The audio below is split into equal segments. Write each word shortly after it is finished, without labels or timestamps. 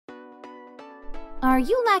Are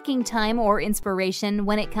you lacking time or inspiration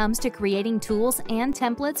when it comes to creating tools and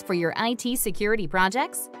templates for your IT security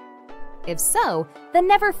projects? If so, then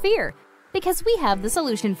never fear, because we have the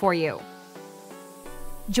solution for you.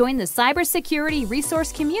 Join the cybersecurity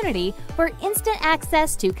resource community for instant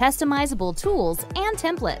access to customizable tools and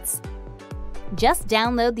templates. Just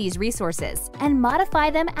download these resources and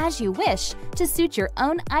modify them as you wish to suit your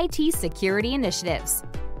own IT security initiatives.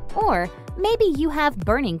 Or maybe you have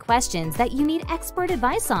burning questions that you need expert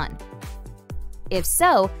advice on. If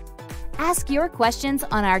so, ask your questions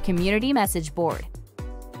on our community message board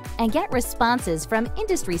and get responses from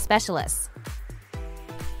industry specialists.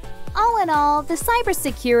 All in all, the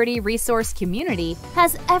cybersecurity resource community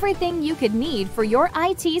has everything you could need for your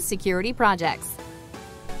IT security projects.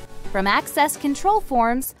 From access control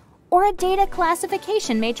forms or a data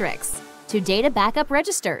classification matrix to data backup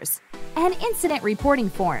registers and incident reporting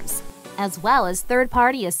forms, as well as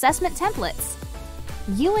third-party assessment templates.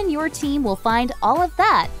 You and your team will find all of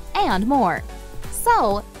that and more.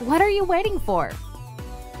 So, what are you waiting for?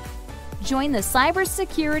 Join the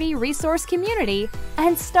cybersecurity resource community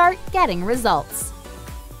and start getting results.